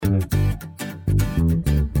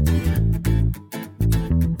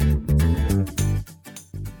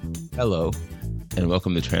Hello, and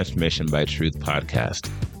welcome to Transformation by Truth podcast,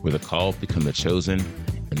 where the called become the chosen,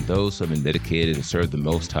 and those who have been dedicated to serve the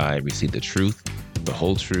Most High receive the truth, the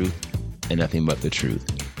whole truth, and nothing but the truth,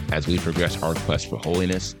 as we progress our quest for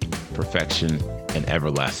holiness, perfection, and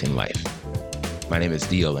everlasting life. My name is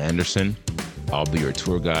D.L. Anderson. I'll be your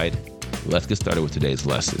tour guide. Let's get started with today's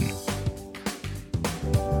lesson.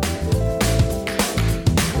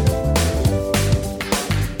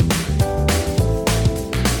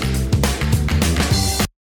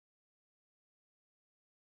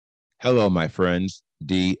 Hello, my friends.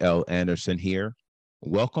 D.L. Anderson here.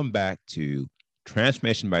 Welcome back to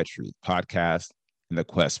Transformation by Truth podcast and the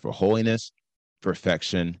quest for holiness,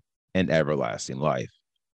 perfection, and everlasting life.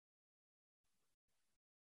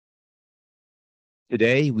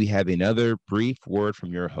 Today, we have another brief word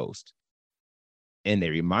from your host and a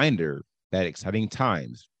reminder that exciting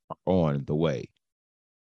times are on the way.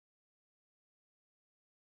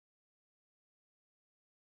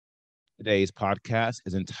 Today's podcast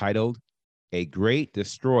is entitled A Great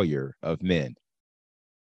Destroyer of Men.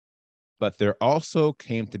 But there also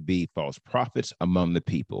came to be false prophets among the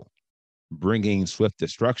people, bringing swift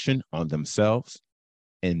destruction on themselves,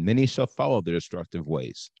 and many shall follow their destructive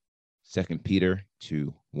ways. 2 Peter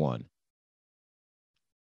 2:1.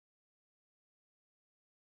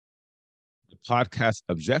 The podcast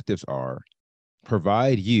objectives are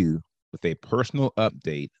provide you with a personal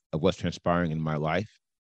update of what's transpiring in my life,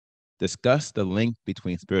 discuss the link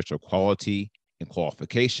between spiritual quality and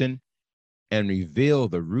qualification, and reveal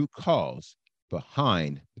the root cause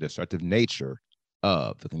behind the destructive nature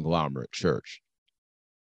of the conglomerate church.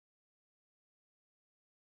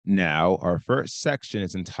 Now, our first section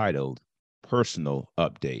is entitled Personal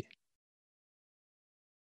Update.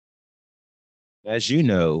 As you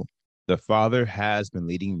know, the Father has been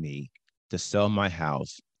leading me to sell my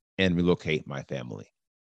house and relocate my family.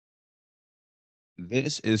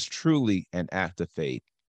 This is truly an act of faith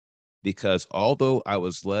because although I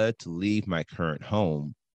was led to leave my current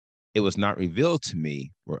home, it was not revealed to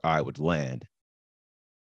me where I would land.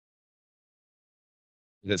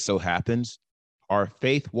 As it so happens, our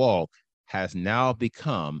faith walk has now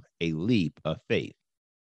become a leap of faith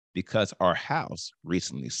because our house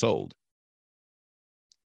recently sold.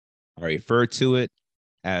 I refer to it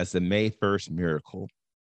as the May 1st miracle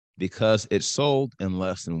because it sold in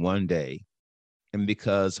less than one day and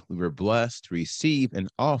because we were blessed to receive an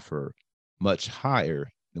offer much higher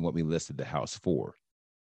than what we listed the house for.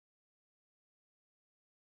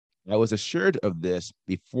 I was assured of this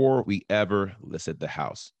before we ever listed the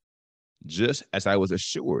house, just as I was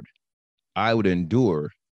assured I would endure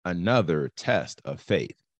another test of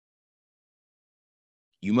faith.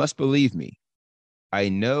 You must believe me. I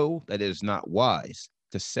know that it is not wise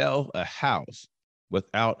to sell a house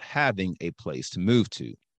without having a place to move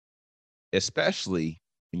to, especially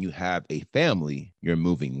when you have a family you're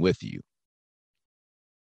moving with you.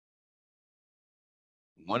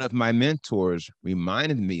 One of my mentors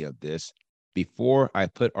reminded me of this before I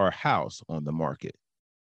put our house on the market.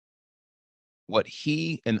 What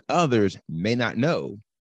he and others may not know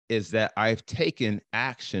is that I've taken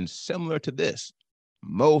actions similar to this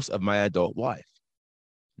most of my adult life,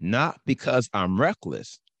 not because I'm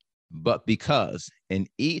reckless, but because in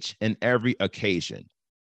each and every occasion,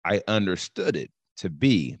 I understood it to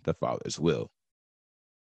be the Father's will.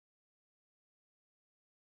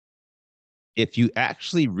 If you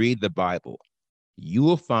actually read the Bible, you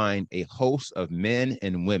will find a host of men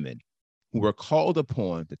and women who were called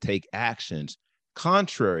upon to take actions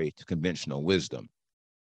contrary to conventional wisdom.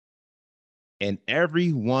 And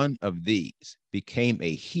every one of these became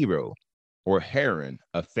a hero or heroine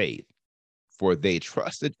of faith, for they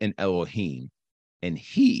trusted in Elohim, and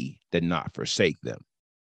he did not forsake them.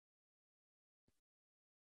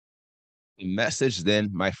 The message then,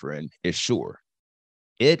 my friend, is sure.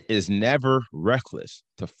 It is never reckless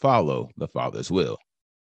to follow the Father's will.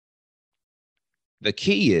 The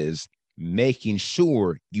key is making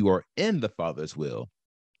sure you are in the Father's will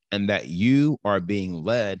and that you are being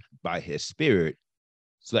led by his Spirit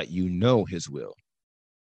so that you know his will.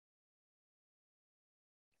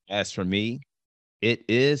 As for me, it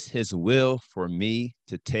is his will for me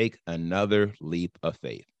to take another leap of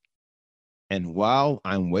faith. And while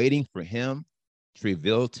I'm waiting for him to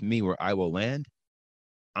reveal to me where I will land,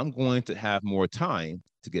 I'm going to have more time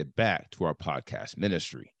to get back to our podcast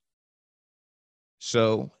ministry.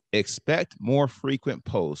 So expect more frequent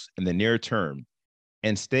posts in the near term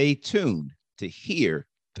and stay tuned to hear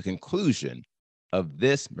the conclusion of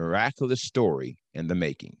this miraculous story in the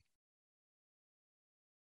making.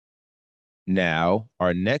 Now,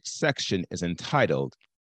 our next section is entitled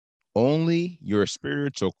Only your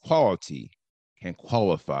spiritual quality can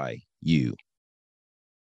qualify you.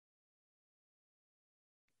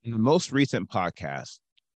 In the most recent podcast,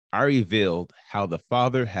 I revealed how the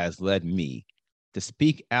Father has led me to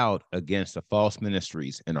speak out against the false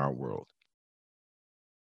ministries in our world.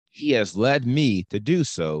 He has led me to do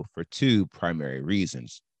so for two primary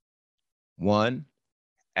reasons. One,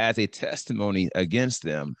 as a testimony against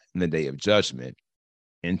them in the day of judgment,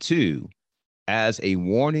 and two, as a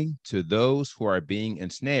warning to those who are being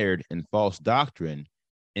ensnared in false doctrine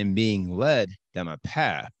and being led down a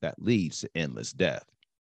path that leads to endless death.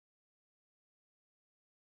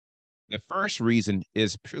 The first reason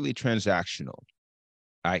is purely transactional,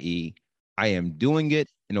 i.e., I am doing it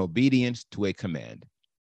in obedience to a command.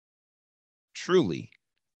 Truly,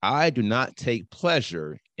 I do not take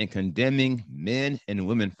pleasure in condemning men and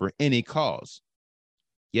women for any cause,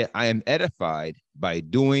 yet I am edified by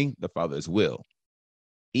doing the Father's will,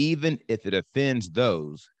 even if it offends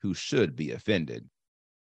those who should be offended.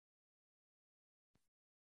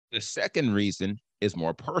 The second reason is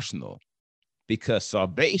more personal, because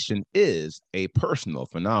salvation is a personal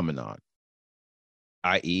phenomenon,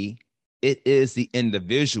 i.e., it is the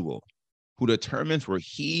individual who determines where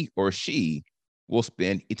he or she will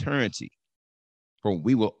spend eternity. For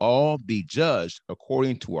we will all be judged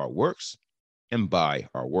according to our works and by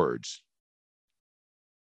our words.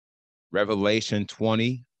 Revelation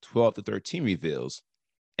 20:12-13 reveals,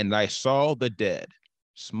 and I saw the dead,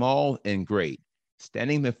 small and great,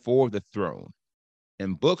 standing before the throne,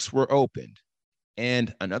 and books were opened,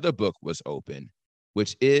 and another book was opened,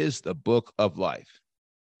 which is the book of life.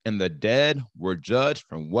 And the dead were judged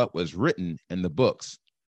from what was written in the books,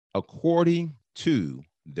 according to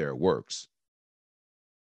their works.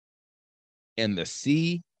 And the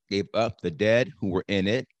sea gave up the dead who were in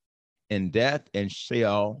it, and death and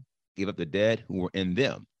Sheol gave up the dead who were in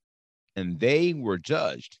them. And they were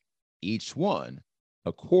judged, each one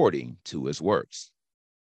according to his works.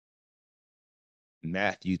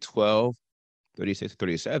 Matthew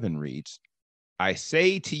 12:36-37 reads, I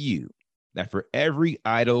say to you that for every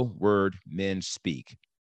idle word men speak,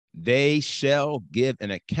 they shall give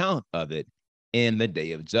an account of it in the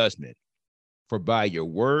day of judgment. For by your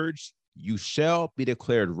words you shall be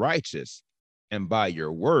declared righteous, and by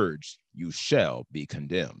your words you shall be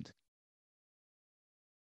condemned.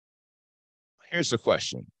 Here's the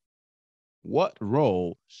question. What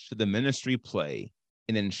role should the ministry play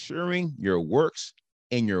in ensuring your works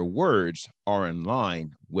and your words are in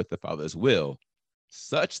line with the Father's will,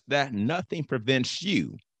 such that nothing prevents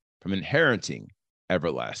you from inheriting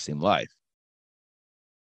everlasting life?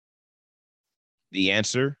 The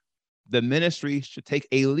answer, the ministry should take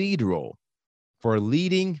a lead role for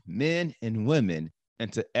leading men and women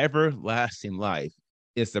into everlasting life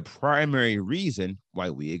is the primary reason why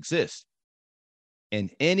we exist. And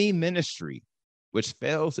any ministry which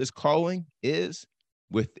fails its calling is,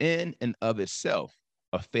 within and of itself,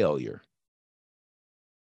 a failure.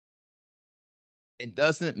 It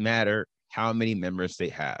doesn't matter how many members they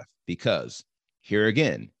have, because here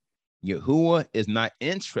again, Yahuwah is not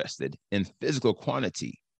interested in physical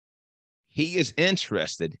quantity. He is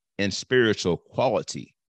interested in spiritual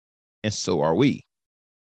quality, and so are we.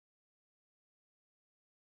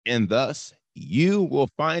 And thus, you will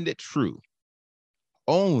find it true.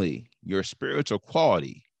 Only your spiritual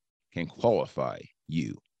quality can qualify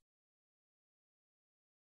you.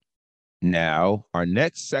 Now, our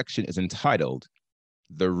next section is entitled,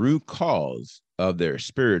 The Root Cause of Their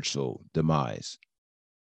Spiritual Demise.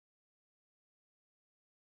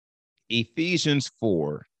 Ephesians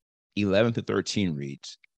 4:11-13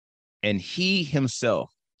 reads, and he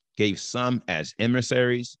himself gave some as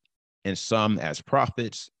emissaries, and some as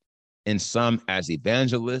prophets, and some as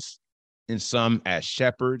evangelists, and some as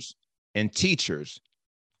shepherds and teachers,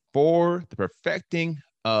 for the perfecting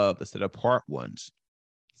of the set apart ones,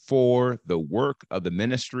 for the work of the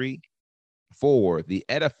ministry, for the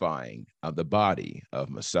edifying of the body of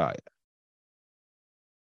Messiah,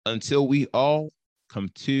 until we all come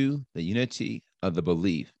to the unity of the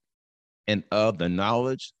belief and of the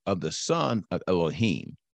knowledge of the Son of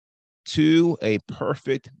Elohim, to a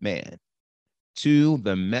perfect man, to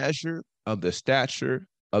the measure of the stature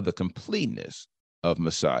of the completeness of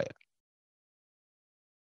Messiah.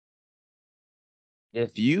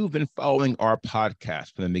 If you've been following our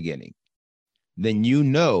podcast from the beginning, then you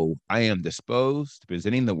know I am disposed to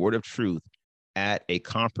presenting the word of truth at a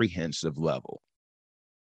comprehensive level.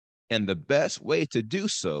 And the best way to do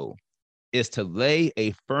so is to lay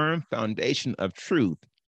a firm foundation of truth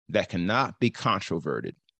that cannot be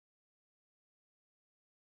controverted.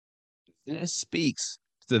 This speaks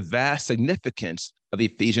to the vast significance of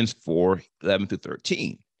Ephesians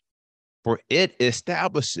 4:11-13. For it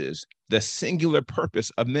establishes the singular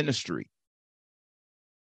purpose of ministry.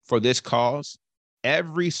 For this cause,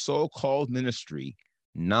 every so-called ministry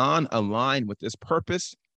non-aligned with this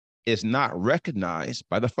purpose is not recognized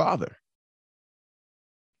by the Father.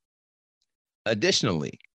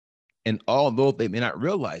 Additionally, and although they may not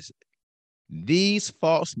realize it, these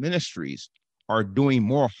false ministries are doing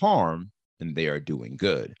more harm than they are doing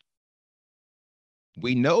good.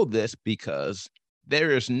 We know this because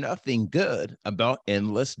there is nothing good about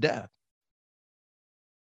endless death.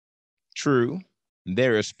 True,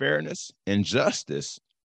 there is fairness and justice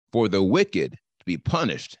for the wicked to be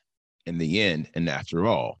punished in the end and after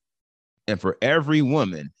all, and for every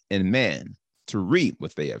woman and man to reap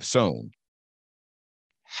what they have sown.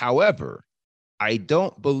 However, I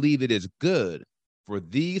don't believe it is good for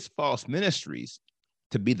these false ministries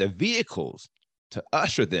to be the vehicles to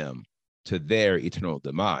usher them to their eternal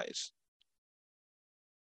demise.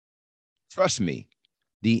 Trust me,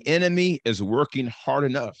 the enemy is working hard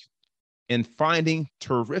enough and finding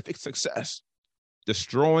terrific success,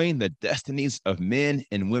 destroying the destinies of men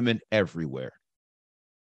and women everywhere.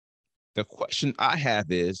 The question I have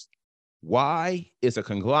is, why is a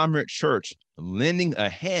conglomerate church lending a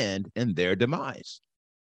hand in their demise?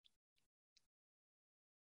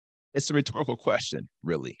 It's a rhetorical question,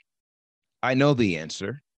 really. I know the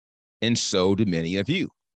answer, and so do many of you.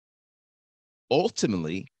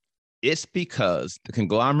 Ultimately, it's because the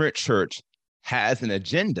conglomerate church has an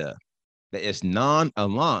agenda that is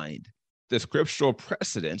non-aligned to the scriptural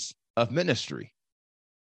precedents of ministry.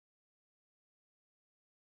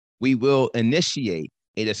 We will initiate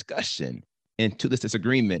a discussion into this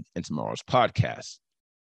disagreement in tomorrow's podcast.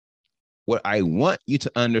 What I want you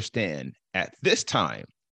to understand at this time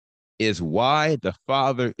is why the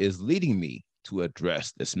Father is leading me to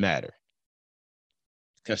address this matter.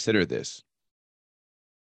 Consider this.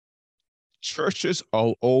 Churches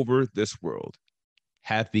all over this world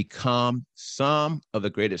have become some of the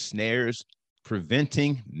greatest snares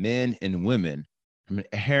preventing men and women from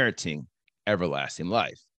inheriting everlasting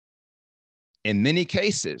life. In many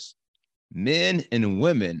cases, men and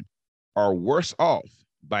women are worse off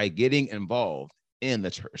by getting involved in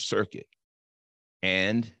the church circuit.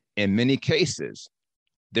 And in many cases,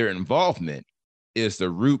 their involvement is the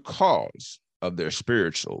root cause of their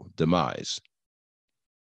spiritual demise.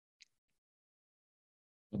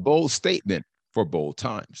 A bold statement for bold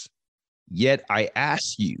times. Yet I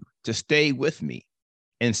ask you to stay with me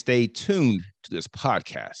and stay tuned to this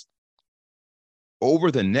podcast.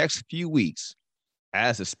 Over the next few weeks,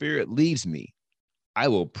 as the Spirit leads me, I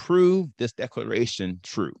will prove this declaration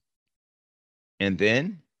true. And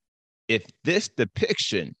then, if this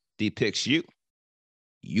depiction depicts you,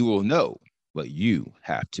 you will know what you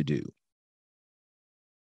have to do.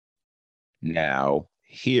 Now,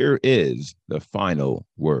 here is the final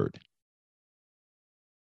word.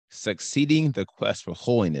 Succeeding the quest for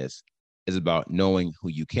holiness is about knowing who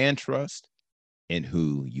you can trust and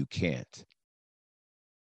who you can't.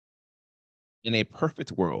 In a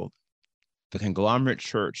perfect world, the conglomerate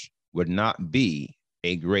church would not be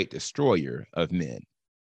a great destroyer of men.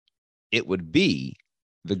 It would be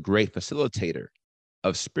the great facilitator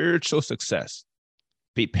of spiritual success,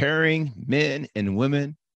 preparing men and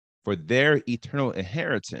women for their eternal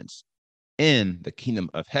inheritance in the kingdom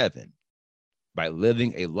of heaven by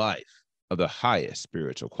living a life of the highest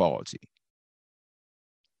spiritual quality.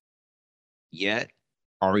 Yet,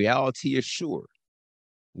 our reality is sure.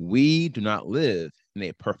 We do not live in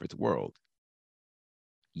a perfect world.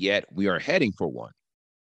 Yet, we are heading for one.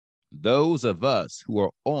 Those of us who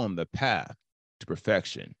are on the path to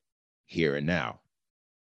perfection here and now.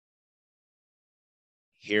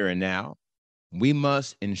 Here and now, we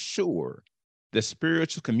must ensure the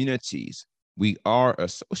spiritual communities we are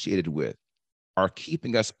associated with are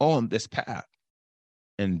keeping us on this path,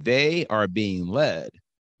 and they are being led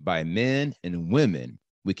by men and women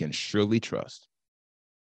we can surely trust.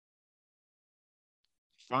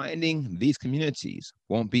 Finding these communities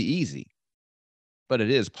won't be easy, but it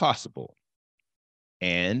is possible.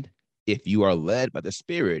 And if you are led by the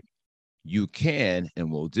Spirit, you can and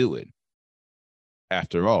will do it.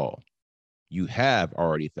 After all, you have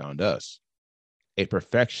already found us, a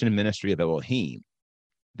perfection ministry of Elohim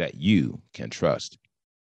that you can trust.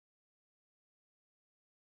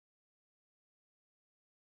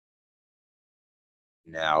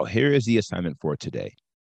 Now, here is the assignment for today.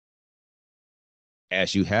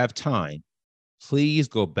 As you have time, please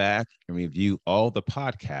go back and review all the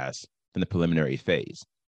podcasts from the preliminary phase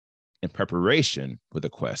in preparation for the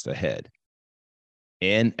quest ahead.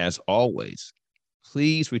 And as always,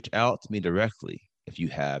 please reach out to me directly if you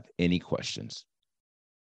have any questions.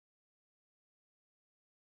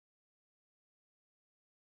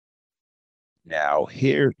 Now,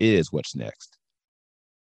 here is what's next.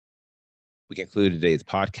 We conclude today's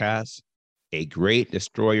podcast, A Great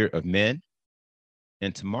Destroyer of Men.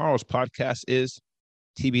 And tomorrow's podcast is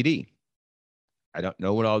TBD. I don't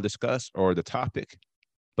know what I'll discuss or the topic,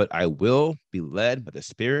 but I will be led by the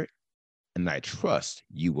Spirit, and I trust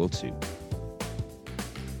you will too.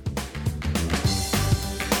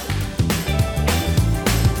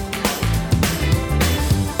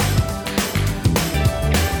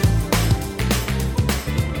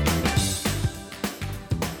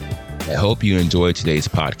 I hope you enjoyed today's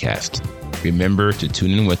podcast. Remember to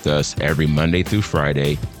tune in with us every Monday through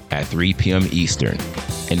Friday at 3 p.m. Eastern.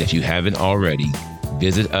 And if you haven't already,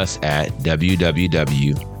 visit us at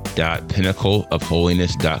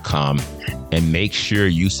www.pinnacleofholiness.com and make sure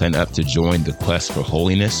you sign up to join the quest for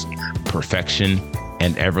holiness, perfection,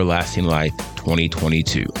 and everlasting life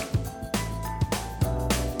 2022.